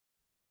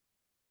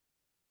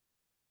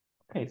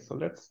Okay, so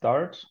let's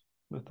start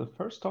with the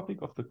first topic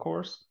of the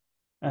course,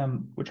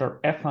 which are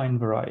affine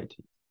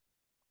varieties.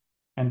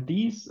 And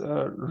these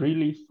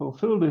really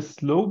fulfill this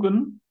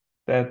slogan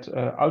that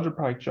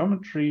algebraic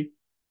geometry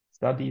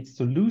studies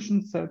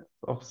solution sets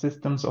of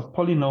systems of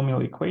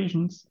polynomial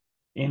equations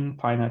in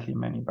finitely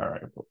many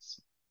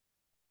variables.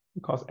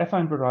 Because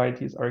affine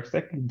varieties are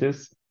exactly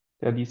this,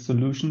 they're these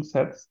solution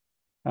sets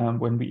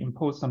when we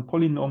impose some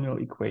polynomial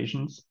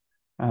equations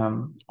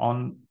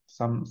on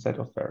some set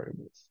of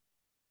variables.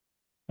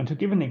 And to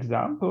give an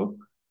example,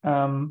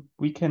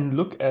 we can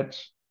look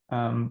at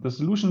the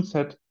solution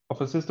set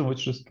of a system with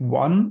just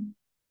one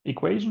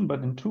equation,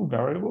 but in two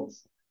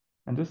variables.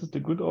 And this is the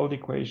good old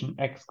equation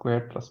x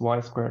squared plus y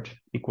squared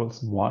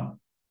equals 1.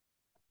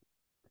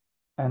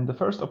 And the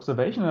first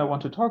observation I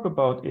want to talk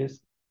about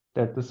is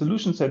that the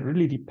solution set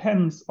really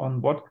depends on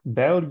what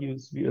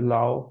values we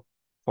allow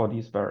for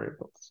these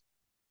variables.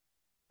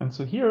 And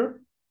so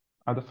here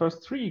are the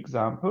first three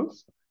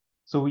examples.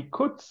 So we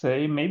could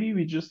say maybe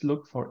we just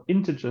look for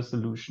integer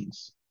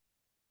solutions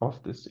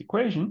of this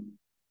equation.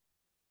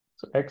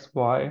 So x,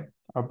 y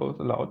are both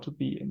allowed to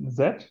be in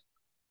z.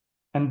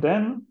 And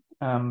then,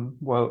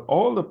 well,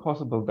 all the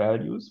possible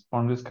values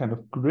form this kind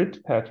of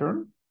grid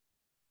pattern.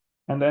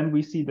 And then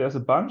we see there's a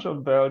bunch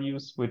of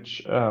values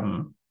which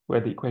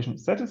where the equation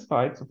is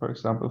satisfied. So for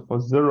example,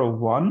 for 0,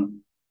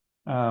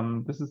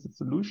 1, this is the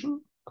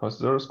solution because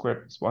 0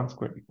 squared plus 1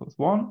 squared equals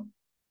 1.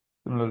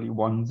 Similarly,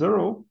 1,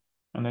 0.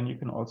 And then you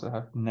can also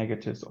have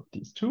negatives of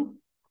these two.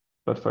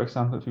 But for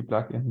example, if we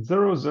plug in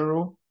 0,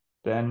 0,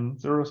 then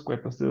 0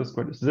 squared plus 0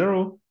 squared is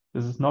 0.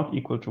 This is not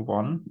equal to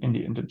 1 in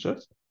the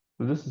integers.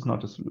 So this is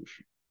not a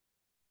solution.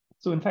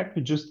 So in fact,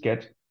 we just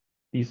get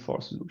these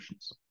four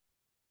solutions.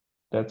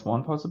 That's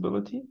one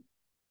possibility.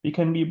 We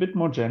can be a bit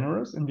more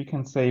generous and we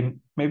can say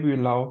maybe we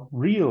allow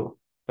real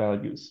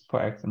values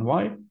for x and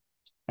y.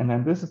 And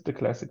then this is the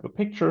classical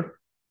picture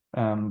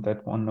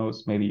that one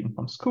knows maybe even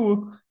from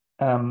school,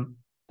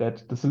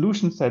 that the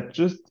solution set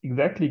just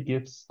exactly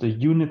gives the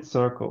unit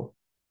circle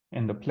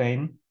in the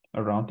plane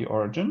around the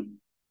origin,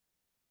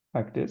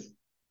 like this.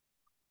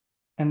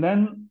 And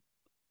then,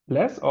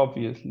 less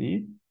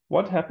obviously,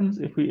 what happens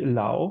if we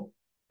allow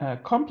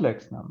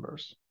complex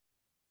numbers?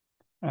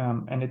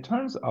 And it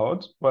turns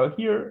out, well,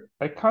 here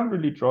I can't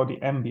really draw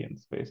the ambient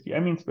space. The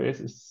ambient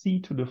space is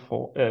c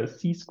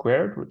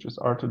squared, which is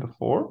r to the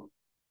 4.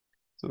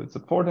 So it's a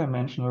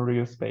 4-dimensional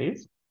real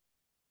space.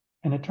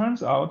 And it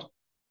turns out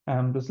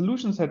the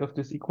solution set of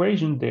this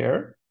equation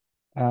there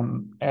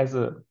as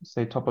a,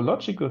 say,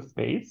 topological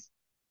space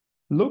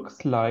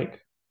looks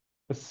like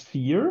a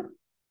sphere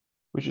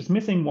which is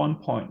missing one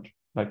point,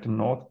 like the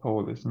North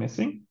Pole is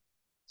missing.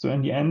 So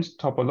in the end,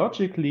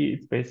 topologically,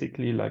 it's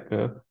basically like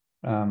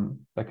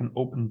an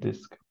open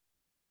disk.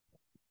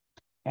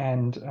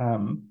 And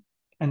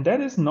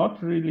that is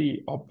not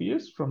really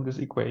obvious from this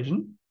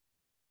equation.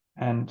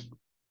 And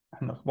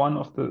kind of one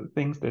of the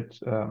things that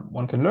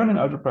one can learn in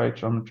algebraic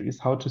geometry is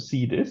how to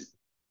see this.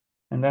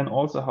 And then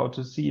also how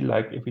to see,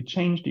 like, if we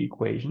change the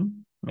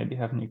equation, maybe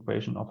have an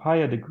equation of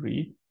higher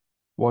degree,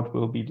 what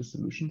will be the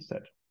solution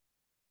set?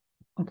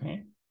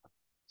 Okay,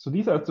 so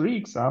these are three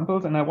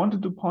examples, and I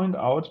wanted to point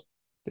out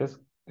there's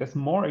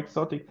more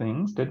exotic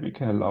things that we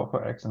can allow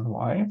for x and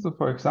y. So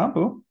for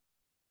example,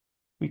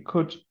 we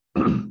could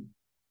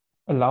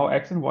allow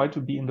x and y to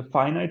be in the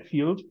finite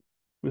field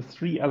with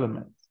 3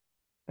 elements.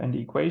 Then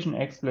the equation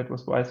x squared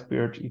plus y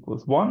squared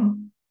equals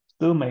 1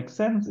 still makes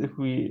sense if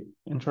we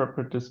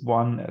interpret this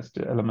 1 as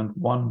the element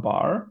 1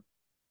 bar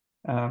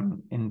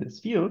in this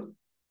field.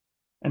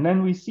 And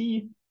then we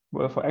see,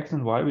 well, for x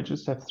and y, we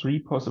just have 3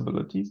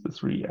 possibilities, the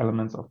 3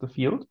 elements of the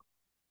field.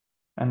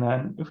 And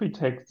then if we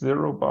take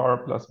 0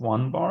 bar plus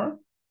 1 bar,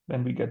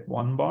 then we get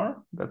 1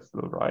 bar. That's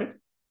still right.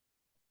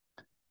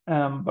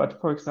 But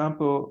for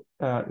example,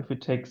 if we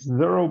take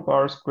 0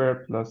 bar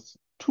squared plus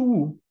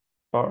 2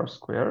 bar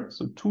squared,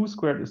 so 2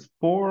 squared is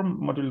 4,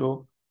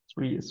 modulo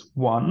 3 is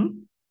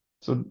 1.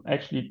 So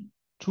actually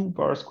 2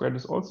 bar squared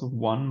is also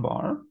 1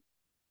 bar.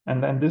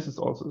 And then this is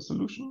also a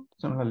solution,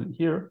 similarly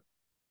here.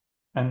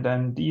 And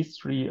then these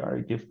three are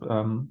give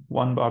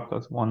 1 bar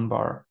plus 1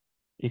 bar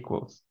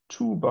equals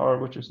 2 bar,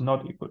 which is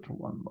not equal to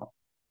 1 bar.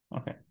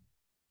 Okay,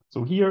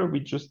 so here we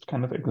just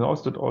kind of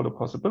exhausted all the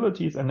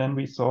possibilities, and then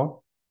we saw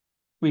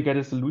we get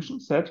a solution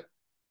set,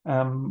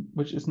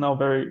 which is now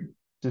very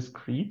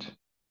discrete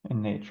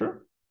in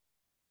nature.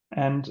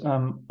 And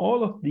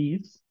all of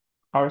these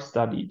are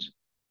studied.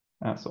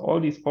 So all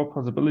these 4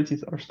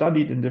 possibilities are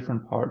studied in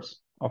different parts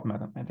of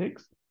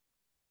mathematics.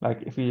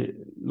 Like if we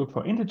look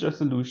for integer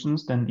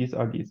solutions, then these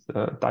are these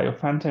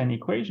Diophantine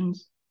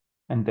equations,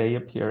 and they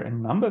appear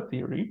in number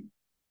theory.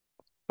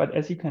 But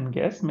as you can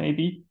guess,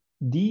 maybe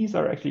these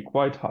are actually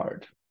quite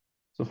hard.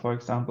 So for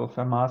example,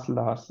 Fermat's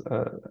last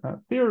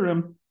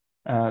theorem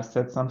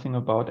said something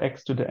about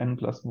x to the n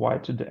plus y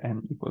to the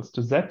n equals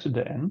to z to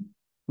the n,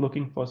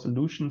 looking for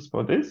solutions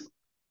for this.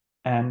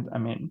 And I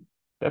mean,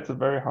 that's a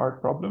very hard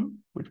problem,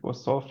 which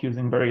was solved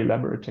using very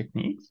elaborate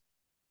techniques.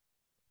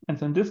 And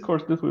so in this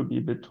course, this will be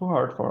a bit too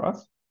hard for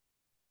us.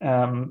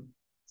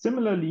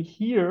 Similarly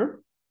here,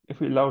 if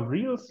we allow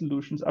real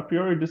solutions, a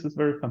priori this is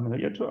very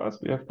familiar to us.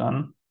 We have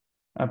done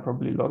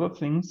probably a lot of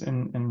things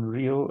in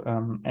real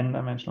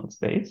n-dimensional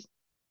space.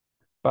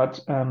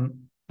 But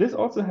this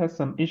also has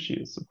some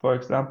issues. So for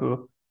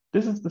example,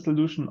 this is the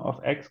solution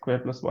of x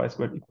squared plus y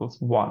squared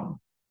equals 1.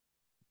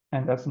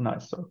 And that's a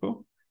nice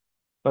circle.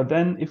 But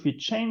then if we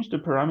change the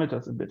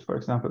parameters a bit, for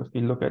example, if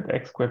we look at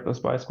x squared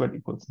plus y squared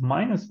equals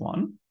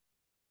 -1,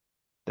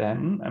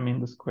 then, I mean,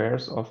 the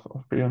squares of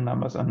real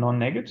numbers are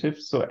non-negative.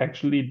 So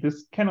actually,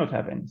 this cannot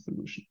have any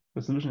solution.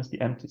 The solution is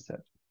the empty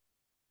set.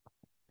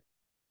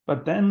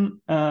 But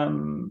then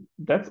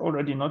that's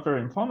already not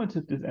very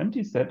informative, this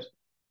empty set.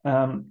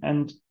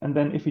 And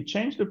then if we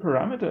change the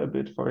parameter a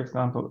bit, for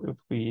example, if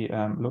we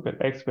look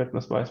at x squared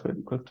plus y squared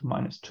equals to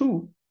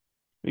 -2,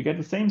 we get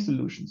the same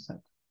solution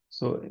set.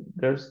 So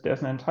there's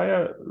an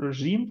entire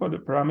regime for the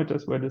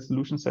parameters where the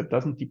solution set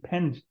doesn't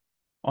depend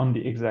on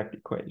the exact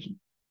equation.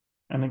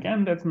 And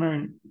again, that's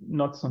very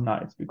not so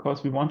nice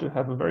because we want to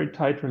have a very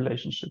tight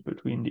relationship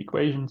between the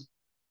equations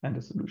and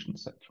the solution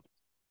set.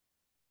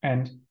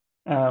 And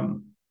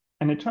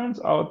it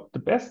turns out the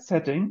best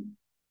setting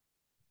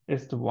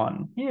is the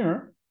one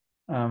here,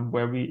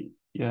 where we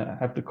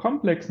have the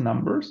complex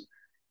numbers,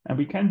 and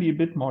we can be a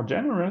bit more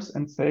generous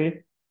and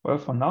say, well,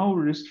 for now,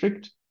 we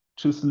restrict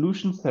to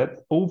solution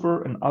sets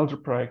over an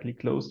algebraically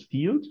closed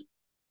field,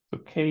 so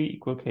k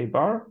equal k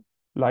bar,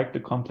 like the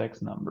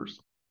complex numbers.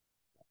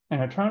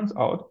 And it turns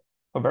out,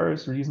 for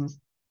various reasons,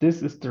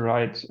 this is the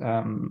right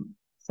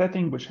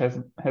setting, which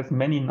has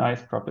many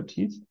nice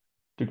properties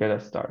to get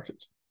us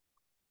started.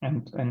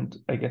 And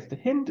I guess the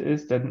hint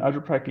is that an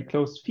algebraically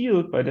closed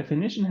field, by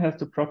definition, has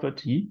the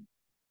property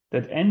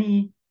that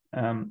any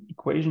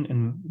equation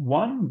in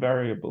one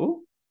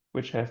variable,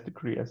 which has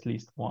degree as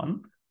least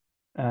 1,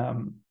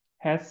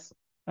 has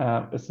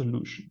a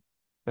solution.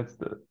 That's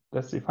the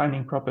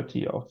defining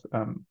property of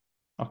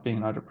being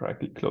an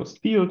algebraically closed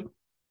field.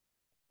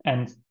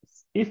 And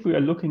if we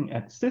are looking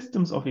at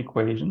systems of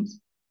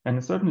equations, then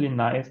it's certainly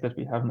nice that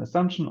we have an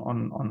assumption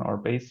on our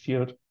base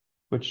field,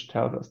 which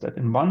tells us that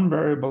in one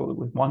variable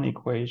with one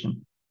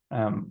equation,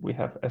 we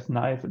have as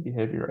nice a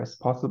behavior as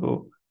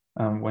possible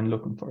when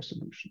looking for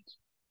solutions.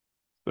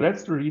 So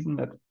that's the reason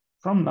that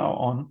from now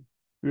on,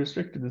 we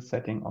restrict to the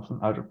setting of an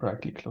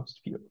algebraically closed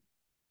field.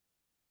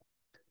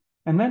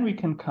 And then we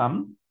can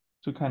come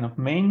to kind of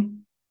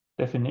main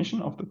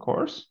definition of the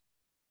course,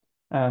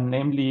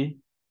 namely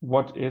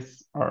what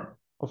is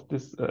of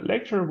this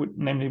lecture,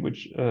 namely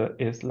which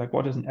is like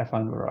what is an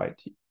affine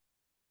variety.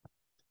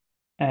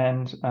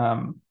 And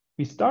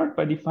we start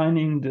by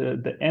defining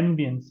the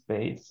ambient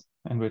space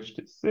in which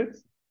this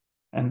sits.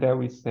 And there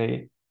we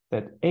say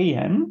that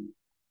AN,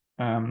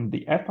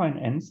 the affine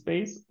n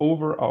space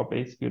over our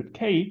base field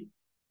K,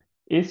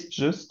 is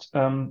just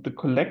the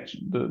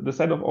collection, the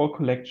set of all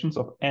collections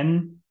of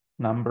n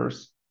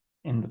numbers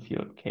in the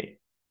field K.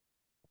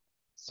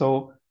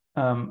 So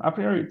a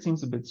priori, it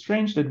seems a bit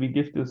strange that we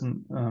give this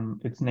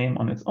its name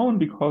on its own,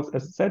 because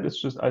as I said,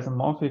 it's just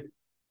isomorphic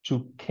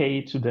to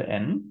k to the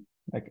n,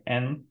 like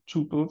n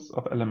tuples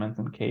of elements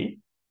in K.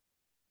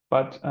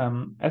 But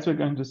as we're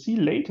going to see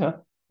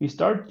later, we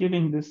start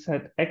giving this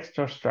set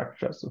extra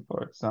structure. So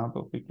for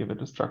example, we give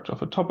it a structure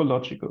of a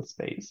topological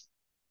space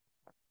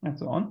and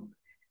so on.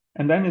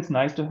 And then it's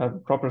nice to have a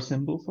proper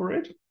symbol for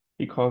it,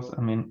 because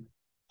I mean,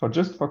 for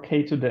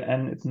k to the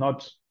n, it's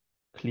not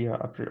clear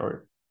a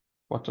priori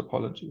what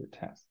topology it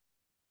has.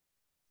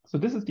 So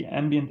this is the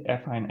ambient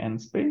affine n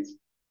space.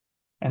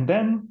 And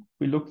then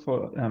we look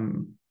for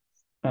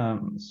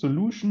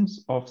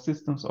solutions of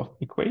systems of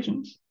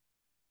equations.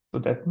 So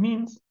that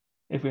means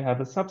if we have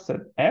a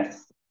subset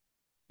S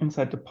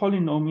inside the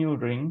polynomial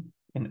ring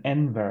in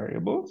n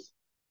variables,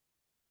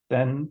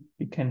 then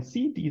we can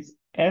see these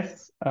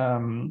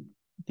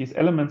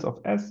elements of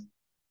S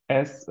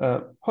as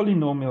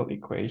polynomial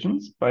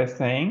equations by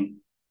saying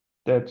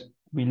that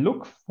we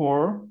look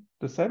for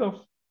the set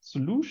of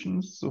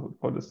solutions, so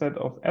for the set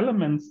of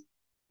elements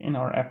in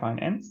our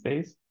affine n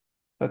space,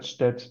 such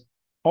that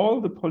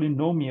all the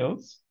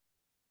polynomials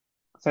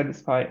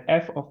satisfy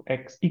f of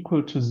x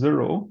equal to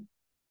 0.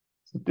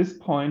 So this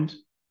point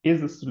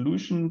is a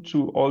solution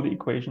to all the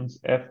equations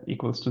f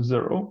equals to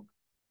 0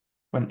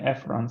 when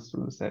f runs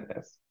through the set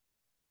S.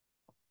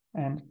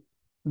 And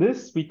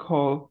this we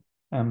call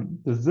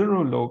the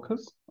zero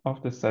locus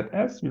of the set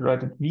S. We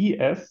write it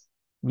Vs.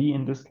 V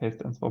in this case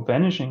stands for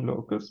vanishing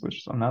locus, which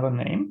is another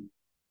name.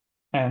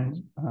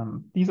 And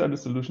these are the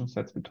solution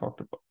sets we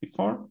talked about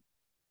before.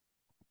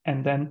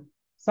 And then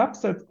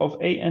subsets of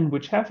AN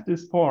which have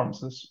this form,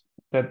 so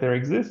that there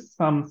exists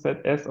some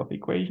set S of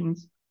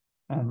equations,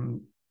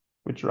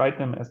 which write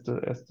them as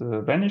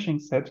the vanishing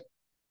set.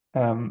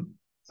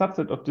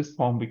 Subset of this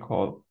form we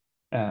call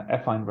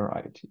affine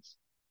varieties.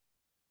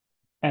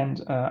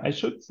 And I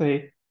should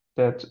say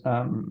that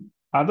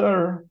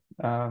other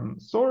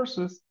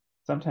sources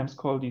sometimes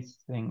call these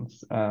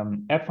things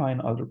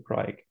affine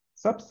algebraic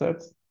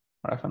subsets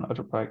or affine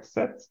algebraic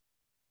sets.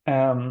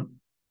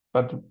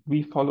 But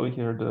we follow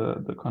here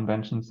the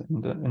conventions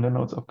in the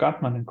notes of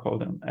Gatman and call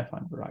them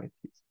affine varieties.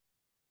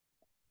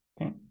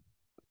 Okay.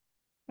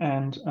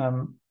 And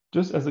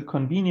just as a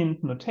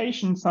convenient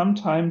notation,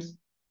 sometimes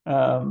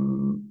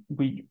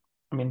very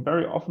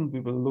often we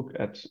will look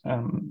at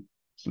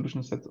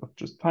solution sets of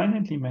just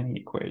finitely many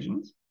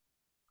equations.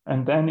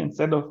 And then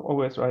instead of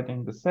always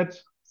writing the set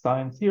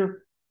signs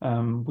here,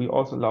 we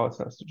also allow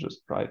ourselves to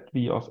just write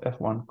v of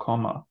f1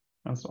 comma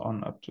and so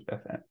on up to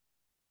fn.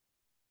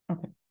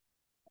 Okay.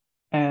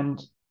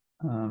 And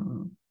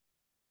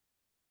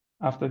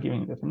after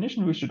giving a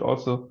definition, we should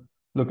also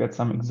look at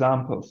some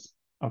examples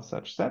of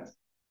such sets,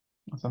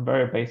 some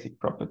very basic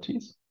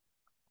properties.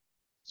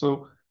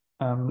 So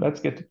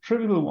let's get the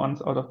trivial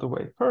ones out of the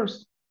way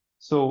first.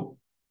 So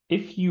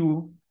if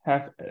you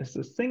have as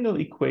a single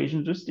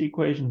equation, just the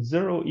equation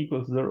 0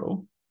 equals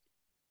 0,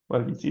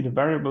 well, you see the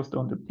variables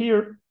don't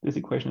appear. This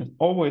equation is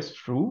always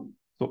true.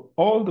 So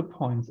all the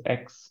points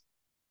x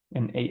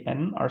in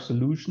an are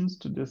solutions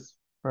to this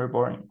very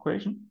boring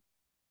equation.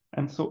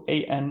 And so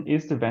an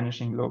is the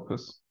vanishing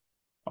locus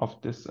of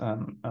this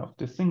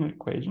single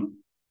equation.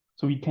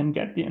 So we can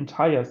get the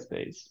entire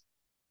space.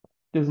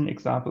 This is an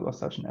example of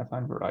such an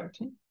affine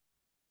variety.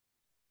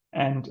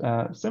 And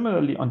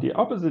similarly, on the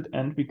opposite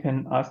end, we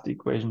can ask the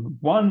equation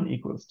 1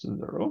 equals to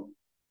 0.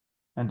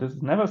 And this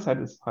is never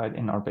satisfied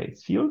in our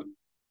base field.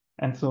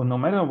 And so no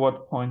matter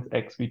what points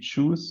x we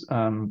choose,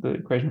 the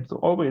equation will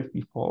always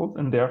be false,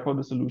 and therefore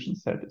the solution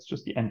set is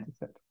just the empty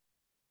set.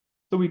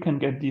 So we can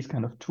get these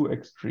kind of two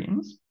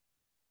extremes.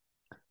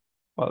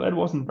 Well, that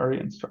wasn't very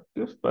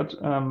instructive, but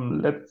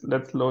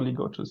let's slowly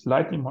go to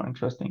slightly more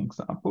interesting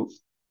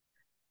examples.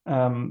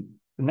 The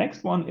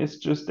next one is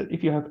just that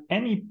if you have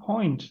any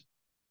point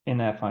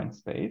in an affine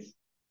space,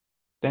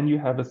 then you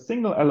have a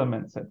single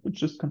element set which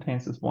just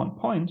contains this one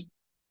point.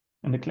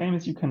 And the claim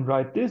is you can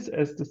write this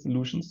as the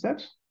solution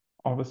set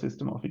of a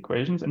system of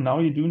equations. And now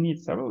you do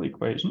need several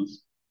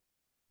equations.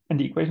 And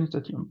the equations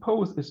that you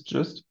impose is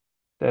just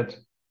that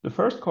the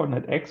first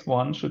coordinate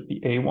x1 should be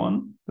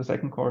a1, the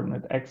second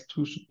coordinate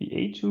x2 should be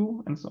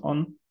a2, and so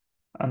on,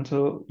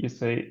 until you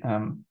say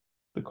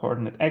the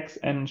coordinate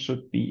xn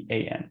should be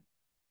an.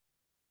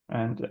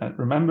 And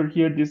remember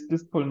here, this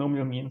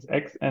polynomial means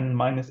xn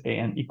minus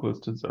an equals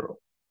to 0.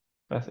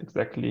 That's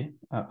exactly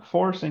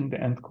forcing the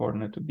nth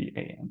coordinate to be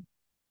an.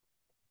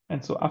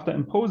 And so after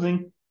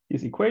imposing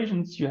these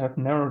equations, you have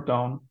narrowed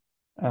down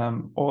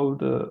all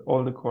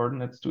the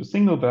coordinates to a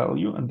single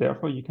value, and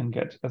therefore you can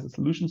get as a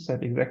solution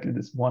set exactly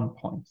this one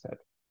point set.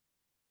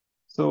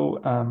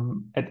 So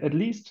at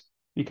least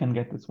we can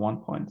get this one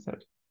point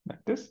set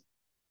like this.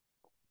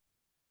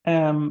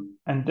 And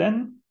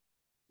then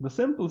the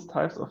simplest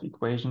types of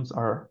equations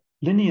are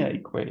linear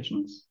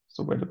equations.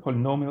 So where the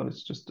polynomial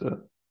is just a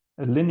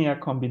linear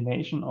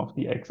combination of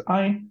the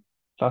xi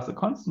plus a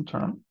constant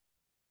term.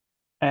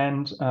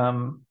 And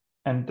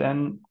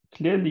then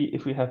clearly,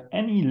 if we have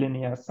any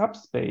linear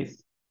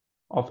subspace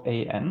of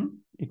an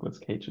equals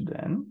k to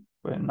the n,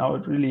 where now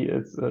it really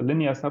is a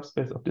linear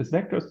subspace of this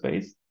vector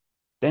space,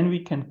 then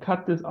we can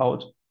cut this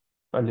out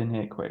by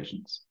linear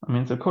equations. I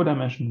mean, it's a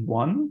codimension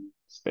 1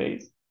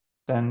 space,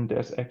 then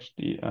there's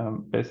actually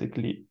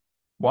basically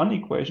one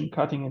equation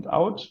cutting it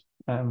out,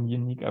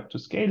 unique up to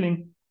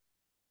scaling.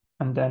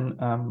 And then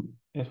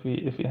if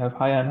we have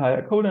higher and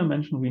higher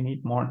codimension, we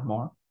need more and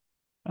more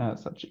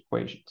such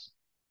equations.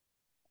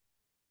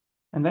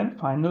 And then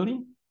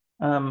finally,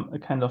 a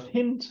kind of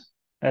hint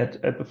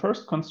at the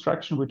first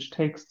construction, which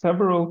takes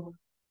several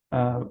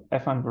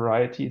affine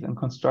varieties and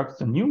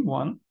constructs a new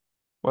one.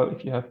 Well,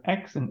 if you have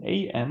x in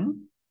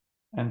an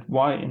and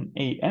y in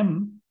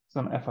am,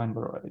 some affine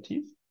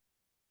varieties,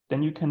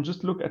 then you can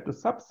just look at the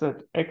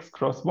subset x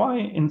cross y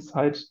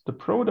inside the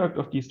product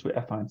of these two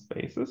affine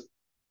spaces.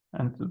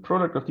 And the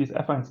product of these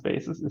affine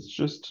spaces is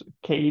just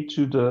k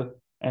to the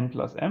n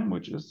plus m,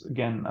 which is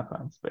again an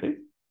affine space.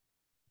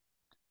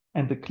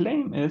 And the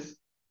claim is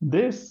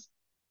this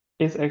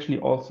is actually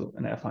also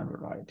an affine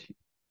variety.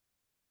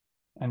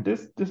 And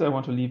this I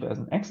want to leave as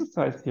an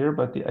exercise here,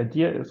 but the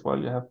idea is, well,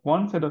 you have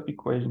one set of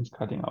equations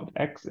cutting out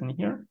x in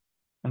here,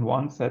 and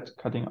one set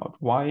cutting out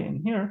y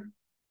in here,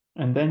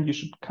 and then you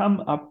should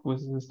come up with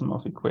a system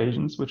of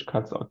equations which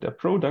cuts out their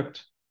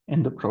product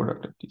in the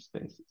product of these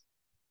spaces.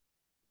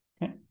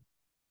 Okay,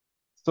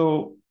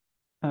 so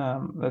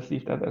let's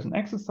leave that as an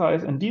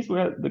exercise. And these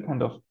were the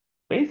kind of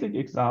basic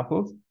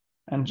examples.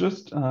 And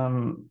just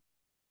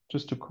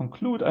to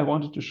conclude, I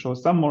wanted to show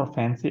some more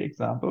fancy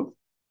examples,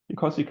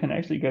 because you can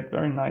actually get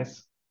very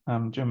nice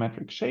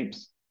geometric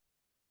shapes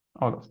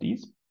out of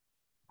these.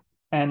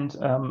 And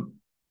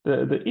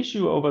the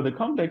issue over the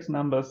complex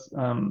numbers,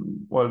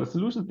 well, the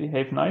solutions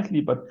behave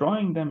nicely, but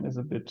drawing them is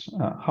a bit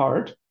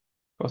hard,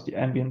 because the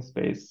ambient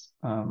space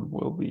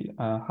will be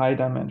a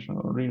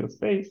high-dimensional real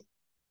space.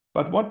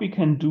 But what we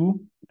can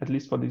do, at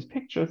least for these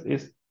pictures,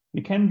 is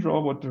we can draw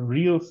what the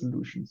real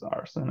solutions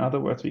are. So in other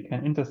words, we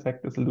can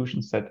intersect the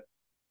solution set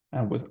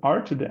with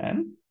r to the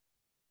n,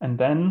 and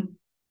then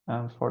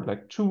for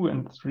like 2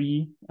 and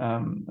 3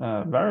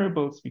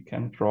 variables, we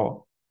can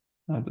draw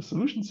the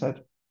solution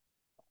set.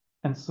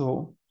 And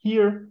so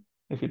here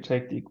if you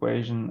take the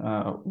equation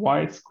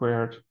y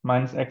squared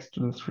minus x to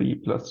the 3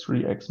 plus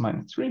 3x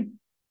minus 3,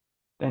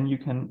 then you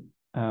can,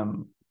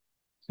 so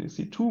you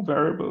see two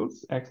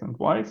variables, x and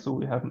y, so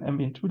we have an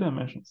ambient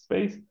two-dimensional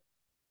space.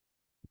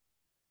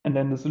 And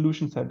then the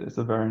solution set is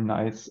a very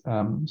nice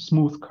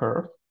smooth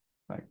curve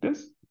like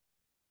this.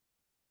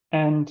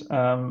 And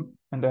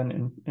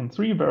then in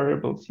three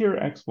variables here,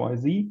 x, y,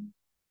 z,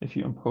 if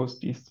you impose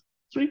these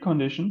three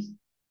conditions,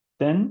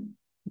 then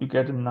you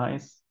get a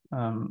nice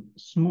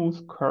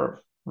smooth curve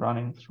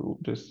running through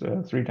this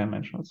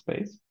three-dimensional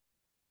space.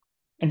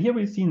 And here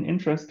we see an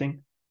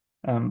interesting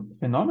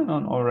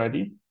phenomenon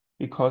already,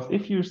 because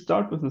if you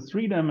start with a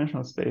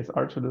three-dimensional space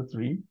r to the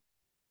 3,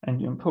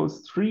 and you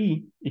impose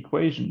three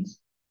equations,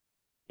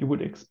 you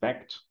would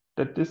expect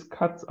that this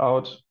cuts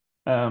out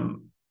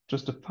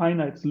just a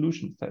finite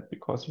solution set,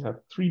 because you have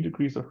 3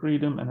 degrees of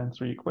freedom and then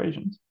 3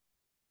 equations.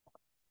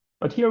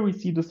 But here we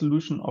see the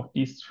solution of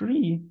these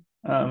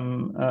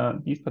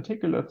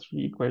particular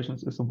 3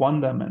 equations is a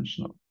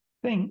one-dimensional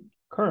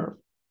curve.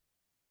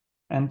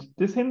 And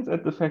this hints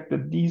at the fact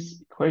that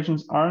these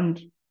equations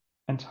aren't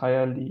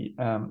entirely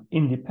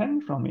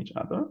independent from each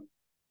other.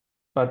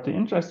 But the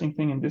interesting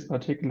thing in this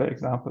particular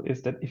example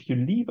is that if you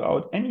leave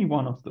out any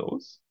one of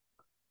those,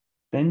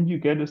 then you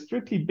get a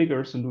strictly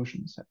bigger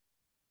solution set.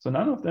 So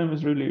none of them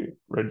is really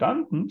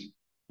redundant,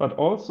 but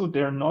also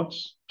they're not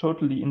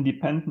totally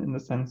independent in the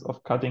sense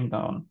of cutting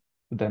down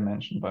the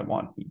dimension by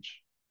one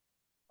each.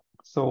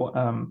 So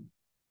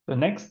the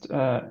next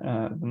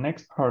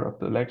part of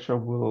the lecture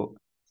will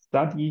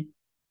study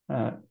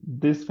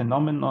this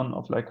phenomenon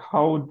of like,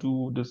 how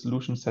do the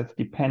solution sets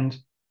depend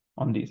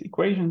on these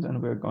equations,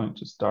 and we're going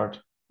to start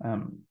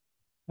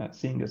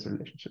seeing this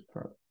relationship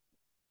further.